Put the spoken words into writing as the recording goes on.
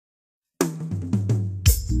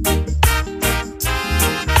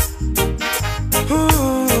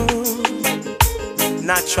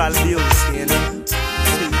natural beauty, you know.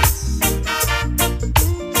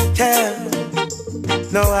 Yeah,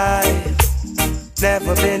 no, I've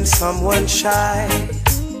never been someone shy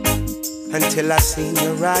until I seen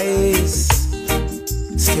your eyes.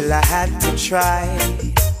 Still I had to try,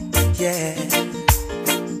 yeah.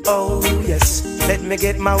 Oh yes, let me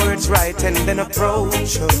get my words right and then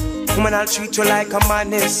approach you. Woman, I'll treat you like a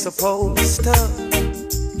man is supposed to.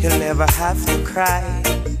 You'll never have to cry,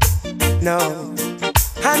 no.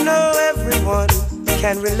 I know everyone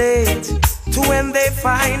can relate to when they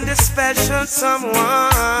find a special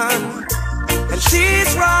someone. And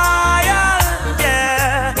she's royal,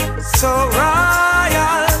 yeah, so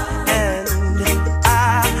royal. And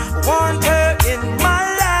I want her in my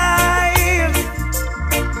life.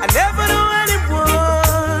 I never knew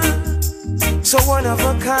anyone so one of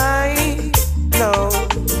a kind, no.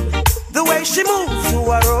 The way she moves to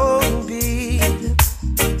her own beat,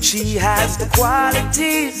 she has the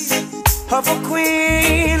qualities of a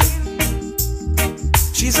queen.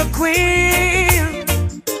 She's a queen.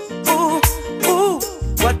 Ooh, ooh,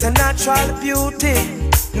 what a natural beauty.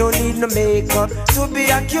 No need no makeup to be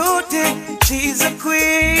a cutie. She's a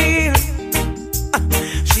queen.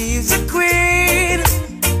 She's a queen.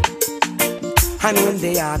 And when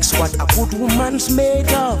they ask what a good woman's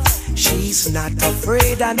made of, she's not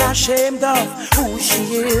afraid and ashamed of who she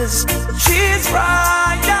is. She's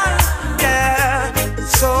royal, yeah,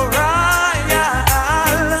 so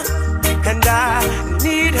royal. And I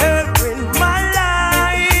need her in my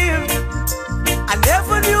life. I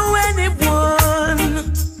never knew anyone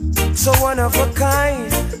so one of a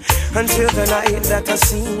kind until the night that I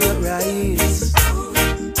seen your eyes.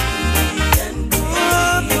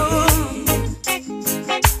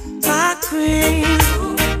 My queen,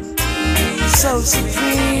 so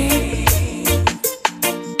supreme.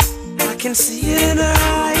 I can see it in her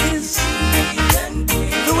eyes,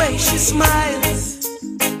 the way she smiles.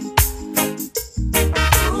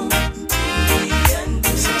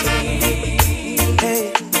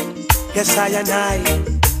 Hey, yes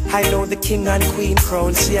I know the king and queen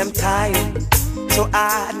crown same time. So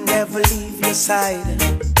I'd never leave your side.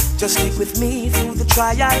 Just stick with me through the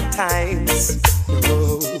trial times.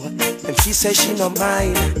 Oh, and she says she no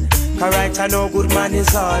mind. Alright, I know good man is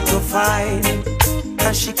hard to find.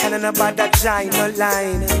 And she can't about that giant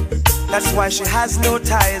line. That's why she has no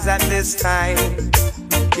ties at this time.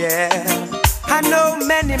 Yeah, I know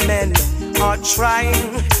many men are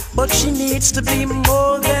trying, but she needs to be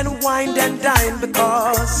more than wine and dine.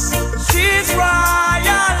 Because she's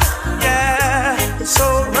royal, yeah,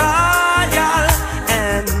 so royal.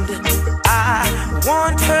 And I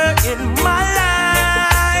want her in my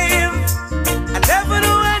life. I never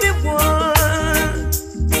knew anyone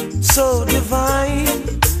so divine,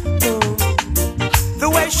 no. The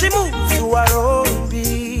way she moves to her own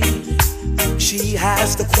beat, she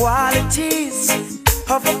has the qualities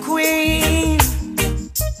of a queen,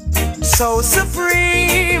 so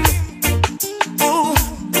supreme. Ooh,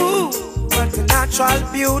 ooh, what a natural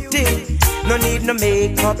beauty. No need no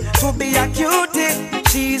makeup to be a cutie.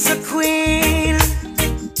 She's a queen,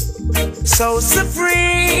 so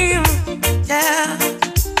supreme, yeah.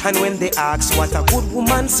 And when they ask what a good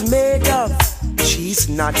woman's made of, she's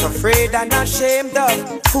not afraid and ashamed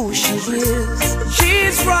of who she is.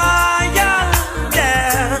 She's royal,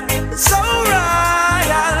 yeah, so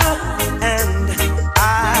royal. And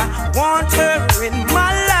I want her in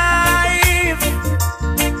my life.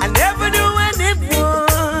 I never knew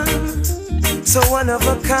anyone so one of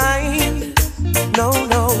a kind. No,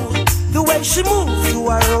 no, the way she moves to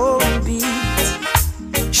her own beat,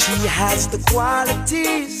 she has the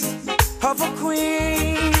qualities of a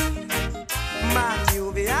queen, my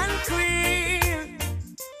Nubian queen.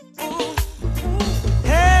 Ooh, ooh.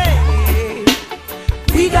 Hey,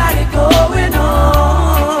 we got it going on.